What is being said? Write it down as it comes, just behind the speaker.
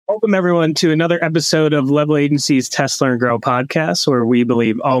Welcome, everyone, to another episode of Level Agency's Test, Learn, Grow podcast, where we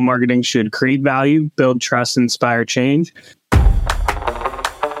believe all marketing should create value, build trust, inspire change.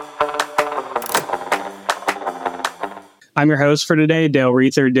 I'm your host for today, Dale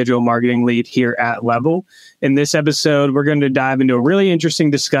Reether, Digital Marketing Lead here at Level. In this episode, we're going to dive into a really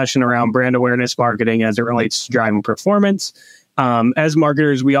interesting discussion around brand awareness marketing as it relates to driving performance. As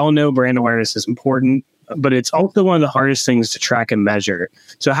marketers, we all know brand awareness is important, but it's also one of the hardest things to track and measure.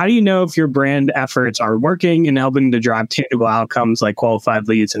 So how do you know if your brand efforts are working and helping to drive tangible outcomes like qualified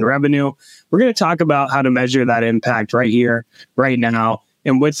leads and revenue? We're going to talk about how to measure that impact right here, right now.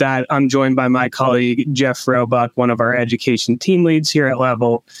 And with that, I'm joined by my colleague, Geoff Roebuck, one of our education team leads here at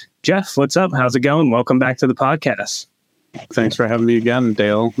Level. Geoff, what's up? How's it going? Welcome back to the podcast. Thanks for having me again,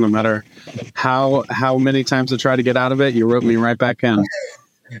 Dale. No matter how many times I try to get out of it, you wrote me right back in.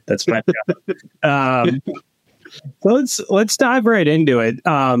 That's my job. Let's dive right into it.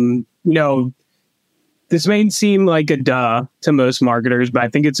 This may seem like a duh to most marketers, but I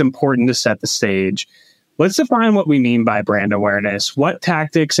think it's important to set the stage. Let's define what we mean by brand awareness. What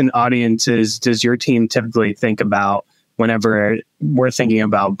tactics and audiences does your team typically think about whenever we're thinking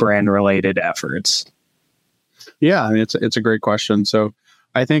about brand-related efforts? Yeah, I mean, it's a great question. So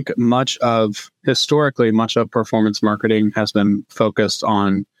I think historically, much of performance marketing has been focused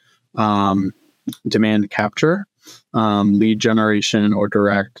on demand capture, lead generation or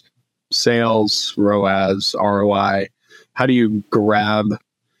direct sales, ROAS, ROI. How do you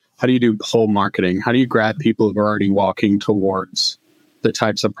do pull marketing? How do you grab people who are already walking towards the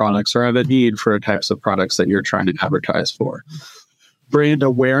types of products or have a need for the types of products that you're trying to advertise for? Brand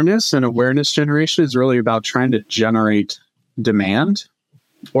awareness and awareness generation is really about trying to generate demand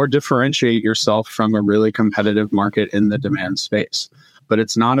or differentiate yourself from a really competitive market in the demand space. But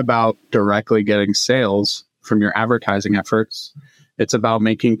it's not about directly getting sales from your advertising efforts. It's about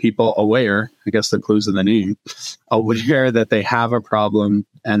making people aware, I guess the clue's in the name, aware that they have a problem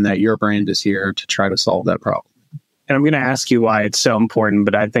and that your brand is here to try to solve that problem. And I'm going to ask you why it's so important,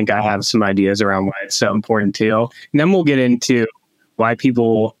 but I think I have some ideas around why it's so important too. And then we'll get into why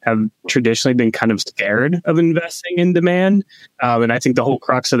people have traditionally been kind of scared of investing in demand. And I think the whole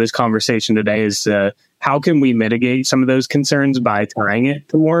crux of this conversation today is how can we mitigate some of those concerns by tying it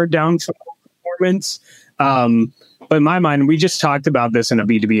to more downfall performance? But in my mind, we just talked about this in a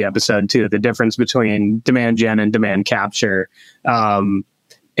B2B episode too, the difference between demand gen and demand capture.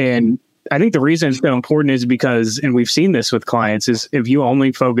 And I think the reason it's so important is because, and we've seen this with clients, is if you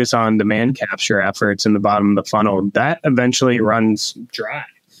only focus on demand capture efforts in the bottom of the funnel, that eventually runs dry.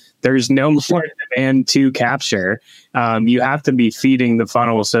 There's no more demand to capture. You have to be feeding the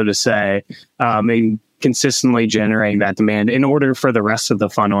funnel, so to say, and consistently generating that demand in order for the rest of the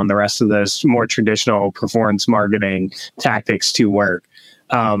funnel and the rest of those more traditional performance marketing tactics to work.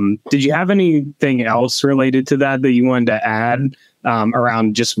 Did you have anything else related to that you wanted to add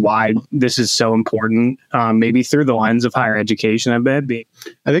around just why this is so important, maybe through the lens of higher education? I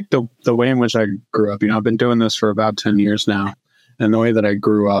think the way in which I grew up, I've been doing this for about 10 years now. And the way that I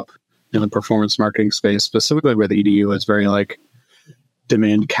grew up in the performance marketing space, specifically with EDU, is very like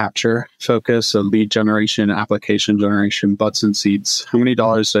demand capture focus, so lead generation, application generation, butts and seats. How many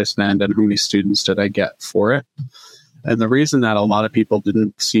dollars did I spend and how many students did I get for it? And the reason that a lot of people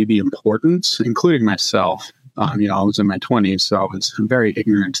didn't see the importance, including myself, I was in my 20s, so I was very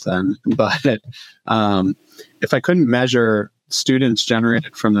ignorant then. But if I couldn't measure students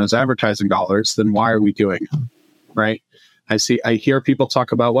generated from those advertising dollars, then why are we doing it, right? I hear people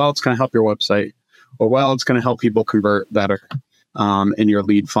talk about, well, it's going to help your website, or well, it's going to help people convert better in your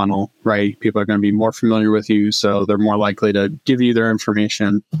lead funnel, right? People are going to be more familiar with you, so they're more likely to give you their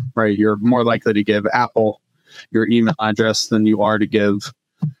information, right? You're more likely to give Apple your email address than you are to give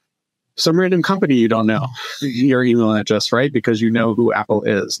some random company you don't know your email address, right? Because you know who Apple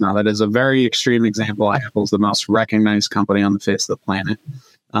is. Now, that is a very extreme example. Apple's the most recognized company on the face of the planet.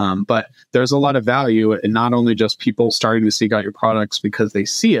 But there's a lot of value in not only just people starting to seek out your products because they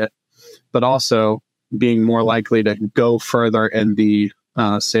see it, but also being more likely to go further in the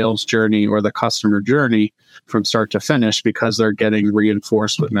sales journey or the customer journey from start to finish because they're getting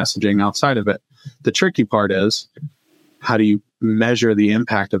reinforced with messaging outside of it. The tricky part is, how do you measure the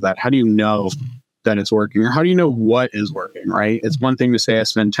impact of that? How do you know that it's working? Or how do you know what is working, right? It's one thing to say I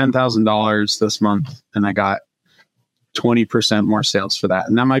spent $10,000 this month and I got 20% more sales for that.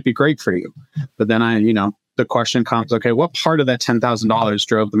 And that might be great for you. But then the question comes, okay, what part of that $10,000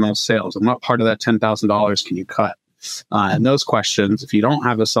 drove the most sales? And what part of that $10,000 can you cut? And those questions, if you don't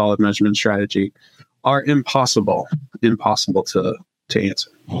have a solid measurement strategy, are impossible to answer.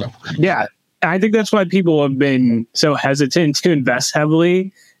 Yeah. I think that's why people have been so hesitant to invest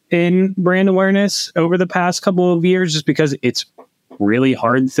heavily in brand awareness over the past couple of years, just because it's a really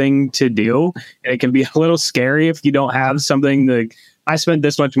hard thing to do. And it can be a little scary if you don't have something like, I spent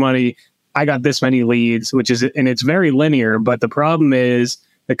this much money, I got this many leads, and it's very linear. But the problem is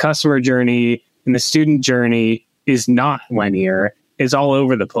the customer journey and the student journey is not linear. It's all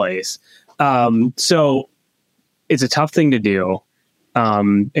over the place. So it's a tough thing to do.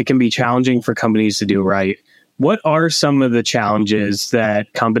 It can be challenging for companies to do right. What are some of the challenges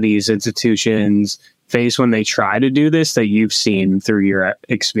that companies, institutions face when they try to do this that you've seen through your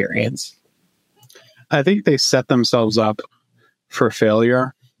experience? I think they set themselves up for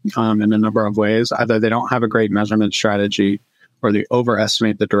failure in a number of ways. Either they don't have a great measurement strategy or they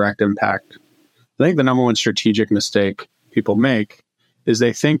overestimate the direct impact. I think the number one strategic mistake people make is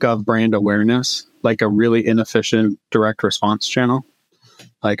they think of brand awareness like a really inefficient direct response channel.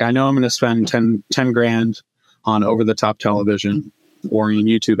 Like, I know I'm going to spend 10 grand on over-the-top television or in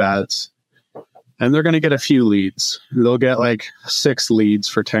YouTube ads, and they're going to get a few leads. They'll get like 6 leads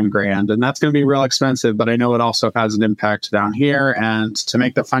for 10 grand, and that's going to be real expensive, but I know it also has an impact down here. And to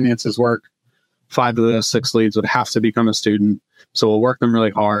make the finances work, 5 of those 6 leads would have to become a student. So we'll work them really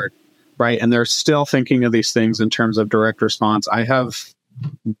hard, right? And they're still thinking of these things in terms of direct response. I have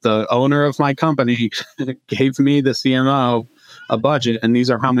the owner of my company gave me, the CMO, a budget, and these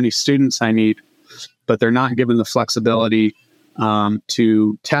are how many students I need, but they're not given the flexibility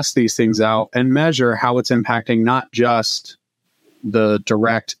to test these things out and measure how it's impacting not just the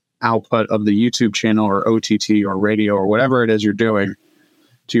direct output of the YouTube channel or OTT or radio or whatever it is you're doing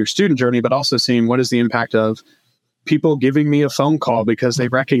to your student journey, but also seeing what is the impact of people giving me a phone call because they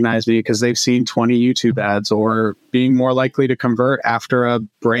recognize me because they've seen 20 YouTube ads, or being more likely to convert after a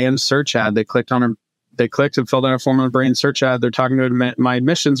brand search ad. They clicked and filled out a form of a brand search ad. They're talking to my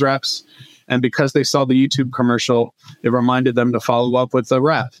admissions reps. And because they saw the YouTube commercial, it reminded them to follow up with the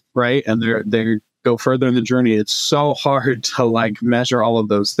rep, right? And they go further in the journey. It's so hard to measure all of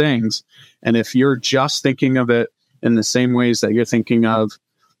those things. And if you're just thinking of it in the same ways that you're thinking of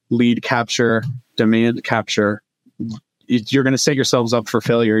lead capture, demand capture, you're going to set yourselves up for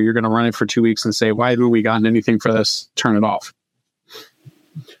failure. You're going to run it for 2 weeks and say, why haven't we gotten anything for this? Turn it off.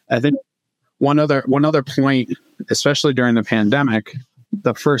 I think one other point, especially during the pandemic,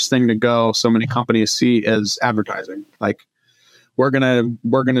 the first thing to go, so many companies see, is advertising. Like, we're gonna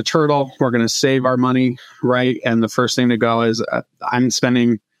turtle, we're gonna save our money, right? And the first thing to go is, I'm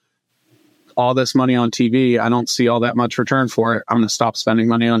spending all this money on TV. I don't see all that much return for it. I'm gonna stop spending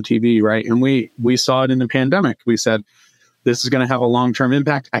money on TV, right? And we saw it in the pandemic. We said, this is going to have a long-term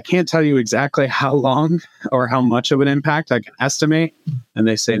impact. I can't tell you exactly how long or how much of an impact. I can estimate. And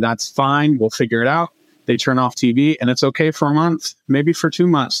they say, that's fine. We'll figure it out. They turn off TV, and it's okay for a month, maybe for 2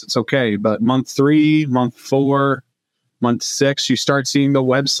 months. It's okay. But month 3, month 4, month 6, you start seeing the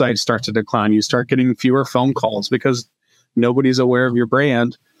website start to decline. You start getting fewer phone calls because nobody's aware of your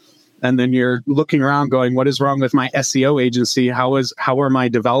brand. And then you're looking around going, what is wrong with my SEO agency? How are my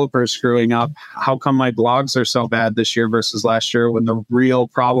developers screwing up? How come my blogs are so bad this year versus last year, when the real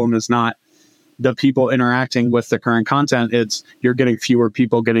problem is not the people interacting with the current content? It's you're getting fewer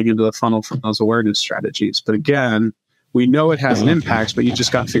people getting into the funnel from those awareness strategies. But again, we know it has an impact, but you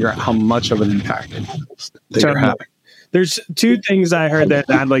just got to figure out how much of an impact that you're having. There's 2 things I heard that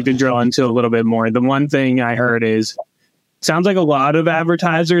I'd like to drill into a little bit more. The one thing I heard is, sounds like a lot of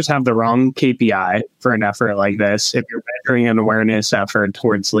advertisers have the wrong KPI for an effort like this. If you're measuring an awareness effort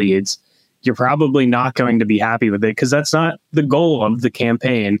towards leads, you're probably not going to be happy with it because that's not the goal of the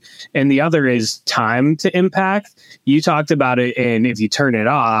campaign. And the other is time to impact. You talked about it, and if you turn it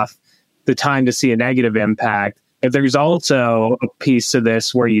off, the time to see a negative impact. If there's also a piece to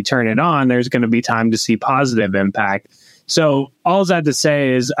this where you turn it on, there's going to be time to see positive impact. So all that to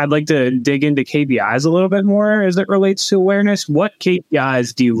say is, I'd like to dig into KPIs a little bit more as it relates to awareness. What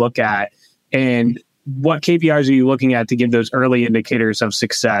KPIs do you look at, and what KPIs are you looking at to give those early indicators of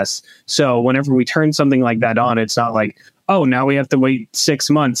success? So whenever we turn something like that on, it's not like, oh, now we have to wait 6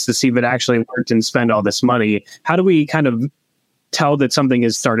 months to see if it actually worked and spend all this money. How do we kind of tell that something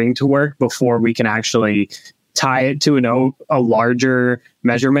is starting to work before we can actually tie it to a larger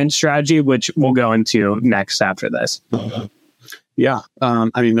measurement strategy, which we'll go into next after this? Yeah. I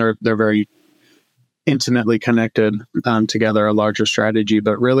mean, they're very intimately connected together, a larger strategy,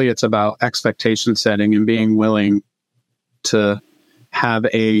 but really it's about expectation setting and being willing to have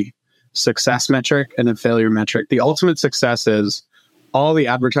a success metric and a failure metric. The ultimate success is all the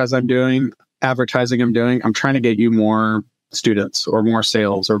advertising I'm doing, I'm trying to get you more students or more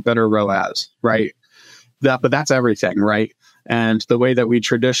sales or better ROAS, right? But that's everything, right? And the way that we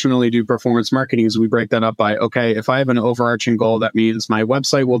traditionally do performance marketing is we break that up by, okay, if I have an overarching goal, that means my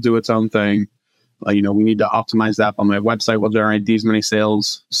website will do its own thing. We need to optimize that, but my website will generate these many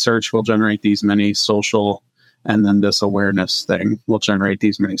sales, search will generate these many, social, and then this awareness thing will generate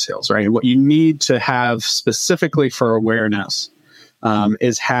these many sales, right? And what you need to have specifically for awareness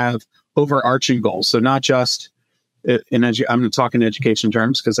is have overarching goals. So not just I'm talking education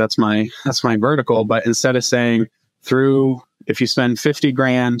terms because that's my vertical, but instead of saying if you spend 50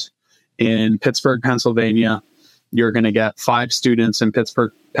 grand in Pittsburgh, Pennsylvania, you're going to get 5 students in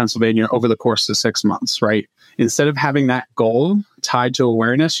Pittsburgh, Pennsylvania over the course of 6 months, right? Instead of having that goal tied to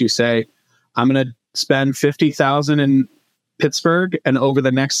awareness, you say, I'm going to spend 50,000 in Pittsburgh, and over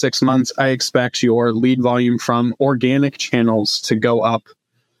the next 6 months, I expect your lead volume from organic channels to go up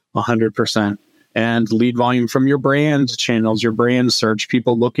 100%. And lead volume from your brand channels, your brand search,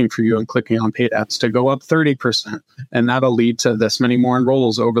 people looking for you and clicking on paid ads to go up 30%. And that'll lead to this many more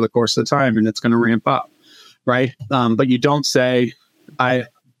enrolls over the course of time, and it's going to ramp up, right? But you don't say,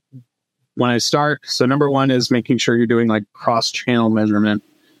 when I start, so number one is making sure you're doing like cross-channel measurement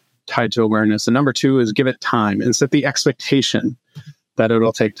tied to awareness. And number two is give it time and set the expectation that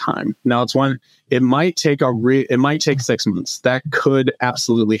it'll take time. Now it might take 6 months. That could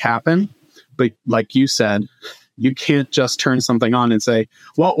absolutely happen. But like you said, you can't just turn something on and say,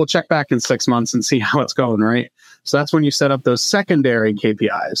 well, we'll check back in 6 months and see how it's going, right? So that's when you set up those secondary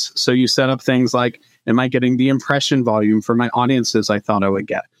KPIs. So you set up things like, am I getting the impression volume for my audiences I thought I would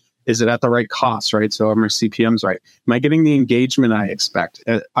get? Is it at the right cost, right? So are my CPMs right? Am I getting the engagement I expect?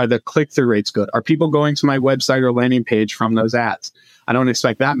 Are the click-through rates good? Are people going to my website or landing page from those ads? I don't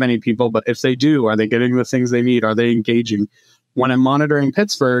expect that many people, but if they do, are they getting the things they need? Are they engaging? When I'm monitoring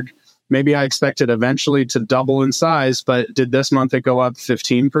Pittsburgh, maybe I expect it eventually to double in size, but did this month it go up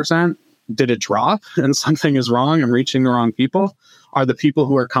 15%? Did it drop and something is wrong? I'm reaching the wrong people. Are the people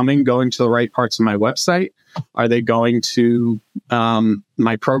who are going to the right parts of my website? Are they going to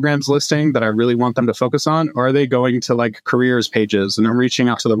my programs listing that I really want them to focus on? Or are they going to like careers pages and I'm reaching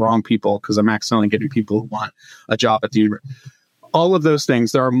out to the wrong people because I'm accidentally getting people who want a job at the university? All of those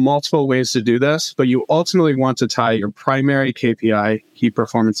things, there are multiple ways to do this, but you ultimately want to tie your primary KPI, key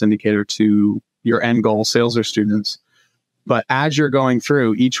performance indicator, to your end goal, sales or students. But as you're going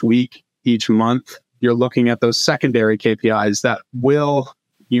through each week, each month, you're looking at those secondary KPIs that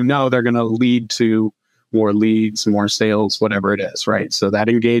they're going to lead to more leads, more sales, whatever it is, right? So that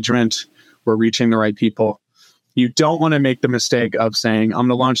engagement, we're reaching the right people. You don't want to make the mistake of saying, I'm going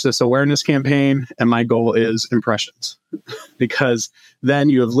to launch this awareness campaign and my goal is impressions. Because then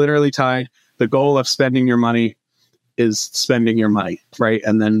you have literally tied the goal of spending your money is spending your money, right?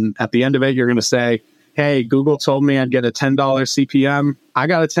 And then at the end of it, you're going to say, hey, Google told me I'd get a $10 CPM. I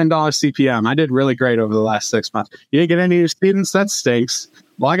got a $10 CPM. I did really great over the last 6 months. You didn't get any of your students? That stinks.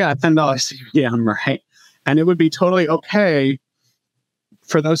 Well, I got a $10 CPM, right? And it would be totally okay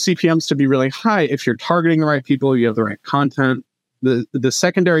for those CPMs to be really high if you're targeting the right people, you have the right content. The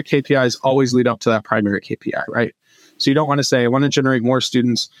secondary KPIs always lead up to that primary KPI, right? So you don't want to say, I want to generate more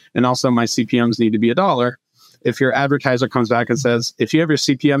students and also my CPMs need to be $1. If your advertiser comes back and says, if you have your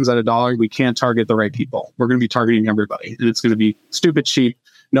CPMs at $1, we can't target the right people. We're going to be targeting everybody. And it's going to be stupid cheap.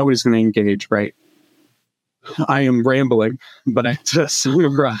 Nobody's going to engage, right? I am rambling, but I just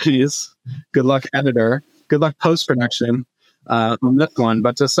summarize. Good luck, editor. Good luck, post-production. On this one,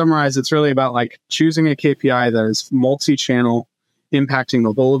 but to summarize, it's really about like choosing a KPI that is multi-channel, impacting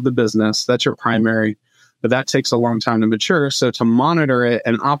the whole of the business. That's your primary, but that takes a long time to mature. So to monitor it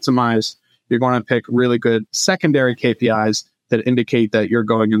and optimize, you're going to pick really good secondary KPIs that indicate that you're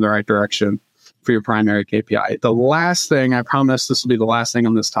going in the right direction for your primary KPI. The last thing, I promise this will be the last thing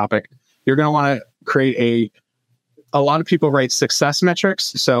on this topic, you're going to want to create a lot of people write success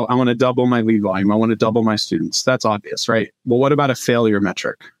metrics. So I want to double my lead volume. I want to double my students. That's obvious, right? Well, what about a failure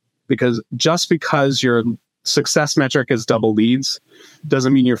metric? Because just because your success metric is double leads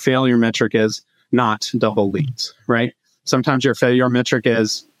doesn't mean your failure metric is not double leads, right? Sometimes your failure metric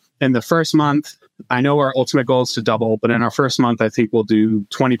is in the first month, I know our ultimate goal is to double, but in our first month, I think we'll do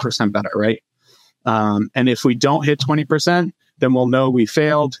 20% better, right? And if we don't hit 20%, then we'll know we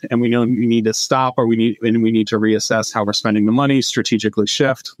failed and we know we need to stop or we need to reassess how we're spending the money, strategically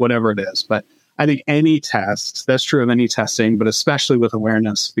shift, whatever it is. But I think any test, that's true of any testing, but especially with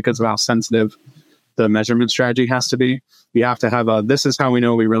awareness because of how sensitive the measurement strategy has to be. We have to have this is how we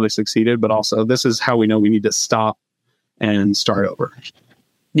know we really succeeded, but also this is how we know we need to stop and start over.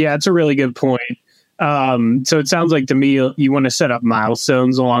 Yeah, it's a really good point. So it sounds like to me, you want to set up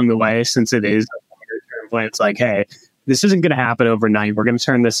milestones along the way since it is a longer term plan. It's like, hey, this isn't going to happen overnight. We're going to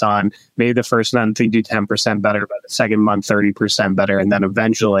turn this on. Maybe the first month you do 10% better, but the second month 30% better, and then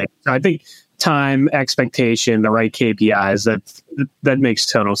eventually. So I think time, expectation, the right KPIs, that makes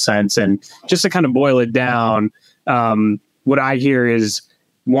total sense. And just to kind of boil it down, what I hear is,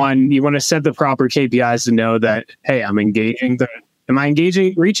 one, you want to set the proper KPIs to know that, hey, am I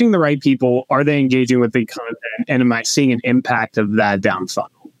engaging, reaching the right people? Are they engaging with the content? And am I seeing an impact of that down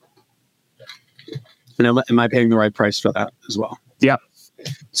funnel? And am I paying the right price for that as well? Yep.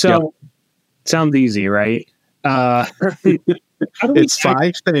 So sounds easy, right? It's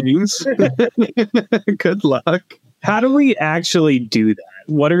 5 things. Good luck. How do we actually do that?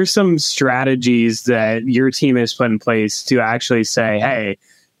 What are some strategies that your team has put in place to actually say, hey,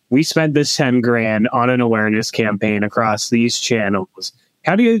 we spent this 10 grand on an awareness campaign across these channels?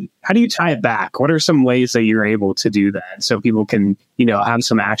 How do you tie it back? What are some ways that you're able to do that so people can, have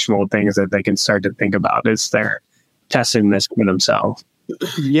some actionable things that they can start to think about as they're testing this for themselves?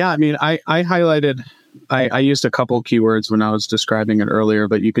 Yeah, I mean, I highlighted, I used a couple keywords when I was describing it earlier,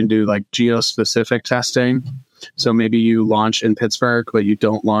 but you can do like geo-specific testing. So maybe you launch in Pittsburgh, but you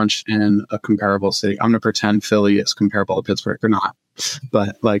don't launch in a comparable city. I'm going to pretend Philly is comparable to Pittsburgh or not.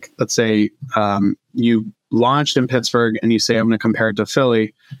 But like, let's say you launched in Pittsburgh and you say, I'm going to compare it to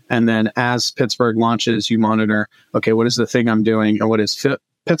Philly. And then as Pittsburgh launches, you monitor, okay, what is the thing I'm doing and what is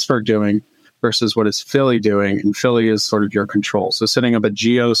Pittsburgh doing versus what is Philly doing? And Philly is sort of your control. So setting up a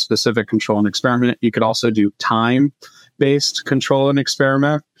geo-specific control and experiment. You could also do time-based control and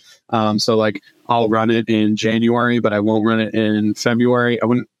experiment. So like I'll run it in January, but I won't run it in February. I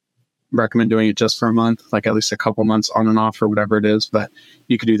wouldn't recommend doing it just for a month, like at least a couple months on and off or whatever it is. But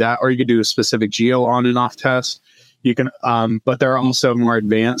you could do that, or you could do a specific geo on and off test. You can, but there are also more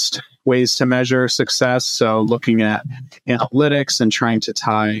advanced ways to measure success. So looking at analytics and trying to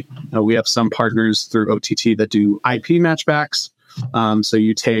tie, we have some partners through OTT that do IP matchbacks. So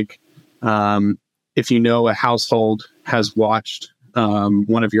you take, if a household has watched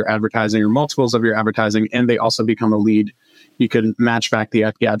one of your advertising or multiples of your advertising, and they also become a lead, you can match back the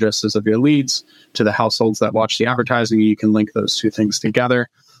IP addresses of your leads to the households that watch the advertising. You can link those two things together.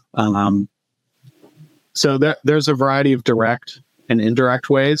 So there's a variety of direct and indirect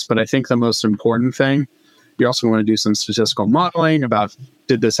ways, but I think the most important thing, you also want to do some statistical modeling about,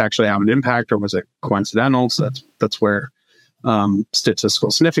 did this actually have an impact or was it coincidental? So that's where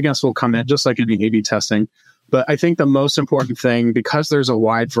statistical significance will come in, just like in the A/B testing. But I think the most important thing, because there's a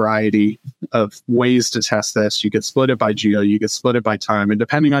wide variety of ways to test this, you could split it by geo, you could split it by time, and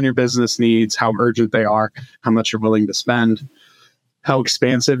depending on your business needs, how urgent they are, how much you're willing to spend, how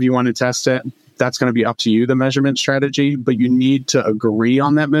expansive you want to test it, that's going to be up to you, the measurement strategy. But you need to agree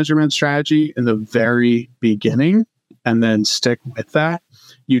on that measurement strategy in the very beginning and then stick with that.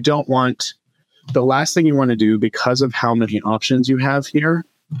 You don't want, the last thing you want to do, because of how many options you have here,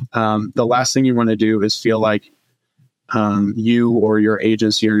 the last thing you want to do is feel like you or your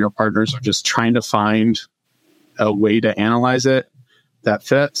agency or your partners are just trying to find a way to analyze it that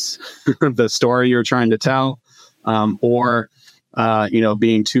fits the story you're trying to tell, or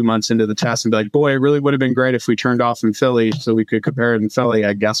being 2 months into the test and be like, boy, it really would have been great if we turned off in Philly so we could compare it in Philly.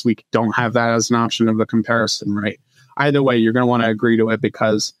 I guess we don't have that as an option of the comparison, right? Either way, you're going to want to agree to it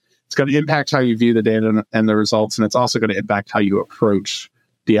because it's going to impact how you view the data and the results, and it's also going to impact how you approach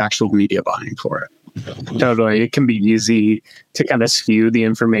the actual media buying for it. Totally. It can be easy to kind of skew the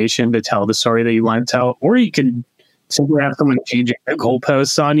information to tell the story that you want to tell, or you can simply have someone changing the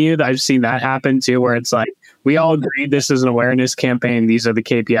goalposts on you. I've seen that happen too, where it's like, we all agreed this is an awareness campaign, these are the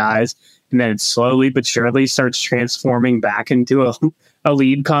KPIs, and then it slowly but surely starts transforming back into a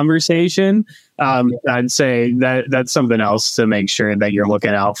lead conversation. I'd say that's something else to make sure that you're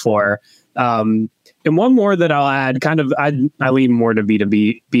looking out for. And one more that I'll add, I lean more to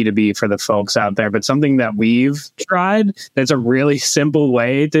B2B for the folks out there, but something that we've tried that's a really simple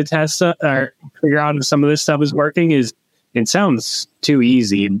way to test or figure out if some of this stuff is working is, it sounds too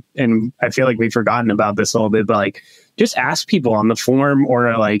easy, and I feel like we've forgotten about this a little bit, but like, just ask people on the form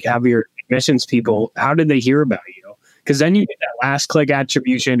or like have your admissions people, how did they hear about you? Because then you get that last click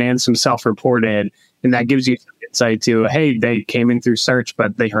attribution and some self-reported, and that gives you some insight to, hey, they came in through search,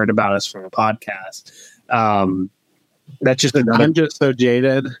 but they heard about us from a podcast. That's just another. I'm just so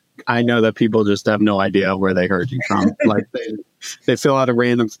jaded. I know that people just have no idea where they heard you from. Like they fill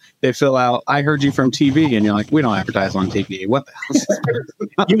out I heard you from TV, and you're like, we don't advertise on TV. What the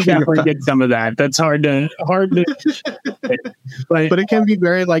hell? You definitely get some of that. That's hard to but it can be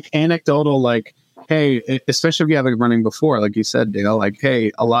very like anecdotal, like, hey, especially if you have it running before, like you said, Dale, like,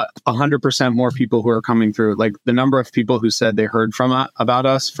 hey, 100% more people who are coming through, like the number of people who said they heard about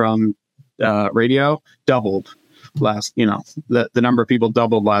us from radio doubled. the number of people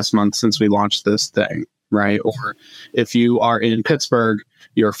doubled last month since we launched this thing, right? Or if you are in Pittsburgh,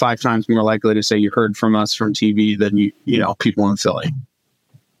 you're 5 times more likely to say you heard from us from TV than people in Philly.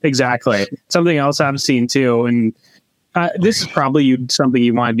 Exactly. Something else I've seen too, and this is probably something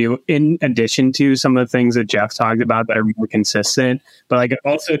you want to do in addition to some of the things that Geoff talked about that are more consistent. But like,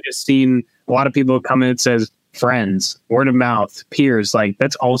 I've also just seen a lot of people come in and says friends, word of mouth, peers. Like,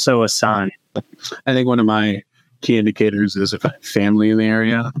 that's also a sign. I think one of my key indicators is if I have family in the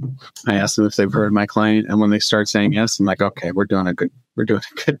area, I ask them if they've heard of my client, and when they start saying yes, I'm like, okay, we're doing a good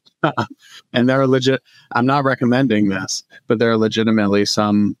job. And they're legit. I'm not recommending this, but there are legitimately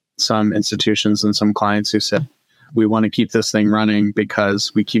some institutions and some clients who said, we want to keep this thing running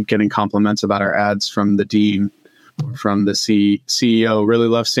because we keep getting compliments about our ads from the dean, from the CEO. Really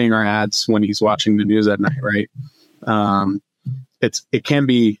love seeing our ads when he's watching the news at night, right? It can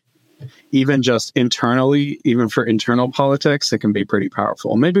be, even just internally, even for internal politics, it can be pretty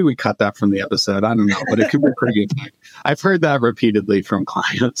powerful. Maybe we cut that from the episode. I don't know, but it can be pretty good. I've heard that repeatedly from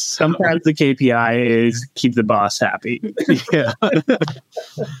clients. Sometimes the KPI is keep the boss happy. Yeah.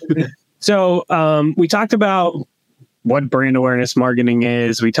 So we talked about what brand awareness marketing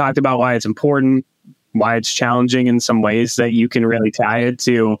is. We talked about why it's important, why it's challenging in some ways that you can really tie it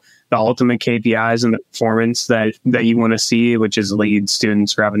to the ultimate KPIs and the performance that you want to see, which is leads,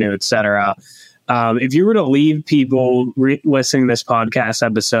 students, revenue, et cetera. If you were to leave people listening to this podcast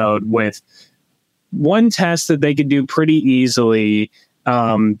episode with one test that they could do pretty easily,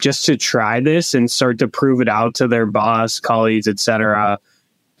 just to try this and start to prove it out to their boss, colleagues, et cetera,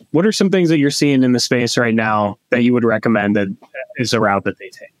 what are some things that you're seeing in the space right now that you would recommend that is a route that they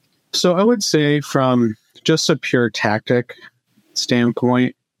take? So I would say from just a pure tactic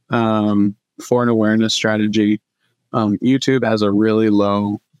standpoint, for an awareness strategy, YouTube has a really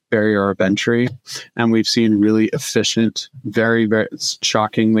low barrier of entry, and we've seen really efficient, very, very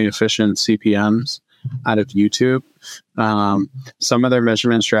shockingly efficient CPMs out of YouTube. Some of their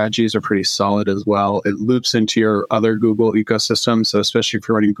measurement strategies are pretty solid as well. It loops into your other Google ecosystem. So especially if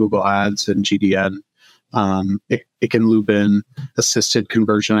you're running Google Ads and GDN, it can loop in assisted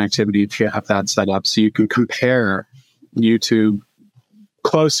conversion activity if you have that set up. So you can compare YouTube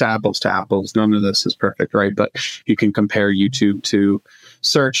close to apples. None of this is perfect, right? But you can compare YouTube to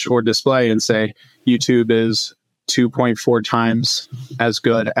search or display and say YouTube is 2.4 times as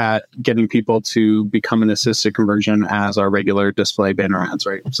good at getting people to become an assisted conversion as our regular display banner ads,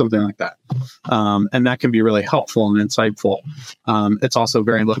 right? Something like that. And that can be really helpful and insightful. It's also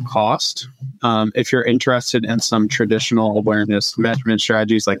very low cost. If you're interested in some traditional awareness measurement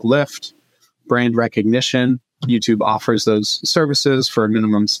strategies like lift, brand recognition, YouTube offers those services for a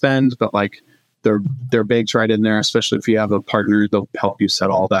minimum spend, but like they're baked right in there, especially if you have a partner, they'll help you set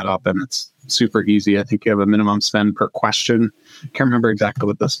all that up, and it's super easy. I think you have a minimum spend per question. Can't remember exactly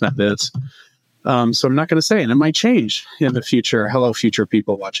what the spend is. So I'm not going to say, and it might change in the future. Hello, future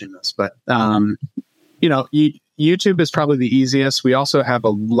people watching this. But, YouTube is probably the easiest. We also have a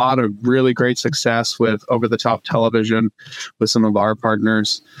lot of really great success with over-the-top television with some of our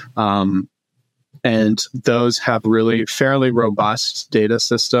partners. And those have really fairly robust data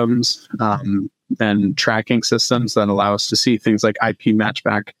systems and tracking systems that allow us to see things like IP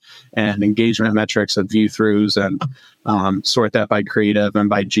matchback and engagement metrics and view-throughs, and sort that by creative and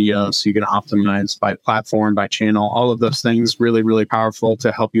by geo, so you can optimize by platform, by channel. All of those things really, really powerful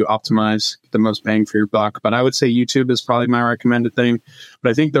to help you optimize the most bang for your buck. But I would say YouTube is probably my recommended thing. But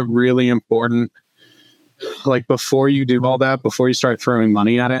I think the really important, like before you do all that, before you start throwing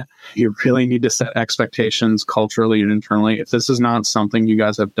money at it, you really need to set expectations culturally and internally. If this is not something you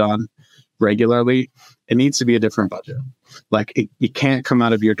guys have done regularly, it needs to be a different budget. Like you can't come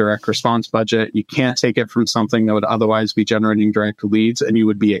out of your direct response budget. You can't take it from something that would otherwise be generating direct leads, and you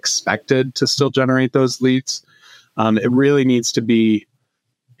would be expected to still generate those leads. It really needs to be,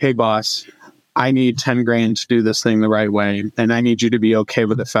 hey boss, I need 10 grand to do this thing the right way. And I need you to be okay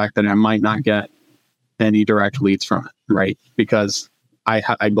with the fact that I might not get any direct leads from it, right? Because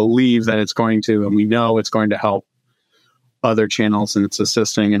I believe that it's going to, and we know it's going to help other channels, and it's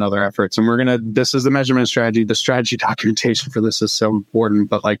assisting in other efforts. And this is the measurement strategy. The strategy documentation for this is so important,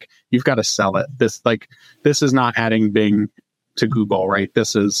 but like, you've got to sell it. This is not adding Bing to Google, right?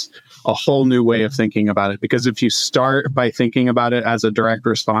 This is a whole new way of thinking about it. Because if you start by thinking about it as a direct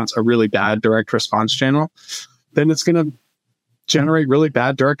response, a really bad direct response channel, then it's going to generate really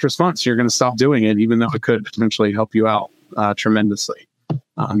bad direct response. You're going to stop doing it, even though it could potentially help you out tremendously.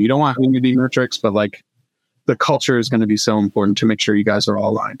 You don't want unity metrics, but like the culture is going to be so important to make sure you guys are all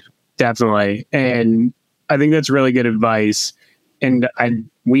aligned. Definitely. And I think that's really good advice. And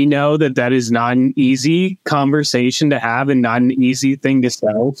we know that is not an easy conversation to have and not an easy thing to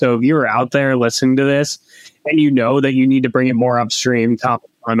sell. So if you're out there listening to this and you know that you need to bring it more upstream, top of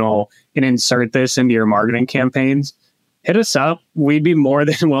funnel, and insert this into your marketing campaigns, hit us up. We'd be more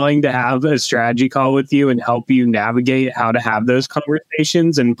than willing to have a strategy call with you and help you navigate how to have those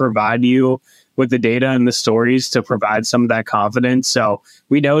conversations and provide you with the data and the stories to provide some of that confidence. So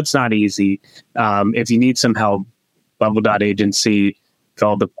we know it's not easy. If you need some help, Level.agency,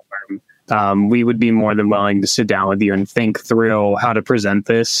 fill the form. We would be more than willing to sit down with you and think through how to present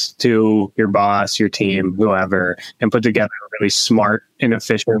this to your boss, your team, whoever, and put together a really smart and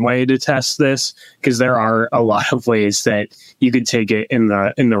efficient way to test this, because there are a lot of ways that you could take it in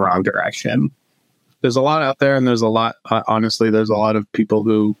the wrong direction. There's a lot out there, and there's a lot, honestly, there's a lot of people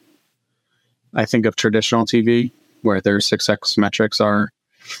who I think of traditional TV where their success metrics are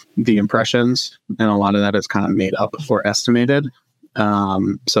the impressions, and a lot of that is kind of made up or estimated.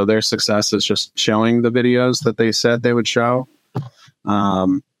 So their success is just showing the videos that they said they would show.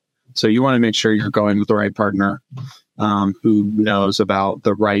 So you want to make sure you're going with the right partner who knows about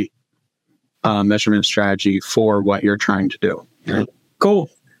the right measurement strategy for what you're trying to do. Cool.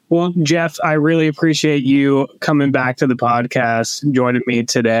 Well, Geoff, I really appreciate you coming back to the podcast, joining me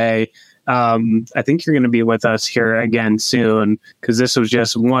today. I think you're going to be with us here again soon, because this was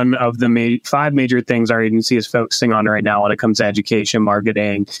just one of the 5 major things our agency is focusing on right now when it comes to education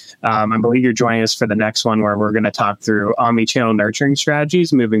marketing. I believe you're joining us for the next one, where we're going to talk through omni-channel nurturing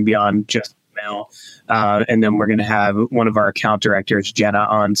strategies, moving beyond just email. And then we're going to have one of our account directors, Jenna,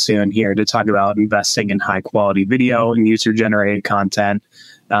 on soon here to talk about investing in high quality video and user generated content.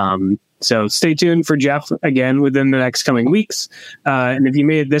 So stay tuned for Geoff again within the next coming weeks. And if you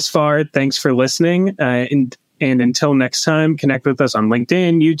made it this far, thanks for listening. And until next time, connect with us on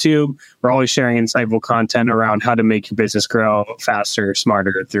LinkedIn, YouTube. We're always sharing insightful content around how to make your business grow faster,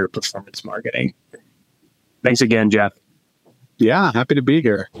 smarter through performance marketing. Thanks again, Geoff. Yeah, happy to be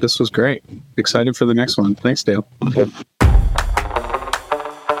here. This was great. Excited for the next one. Thanks, Dale.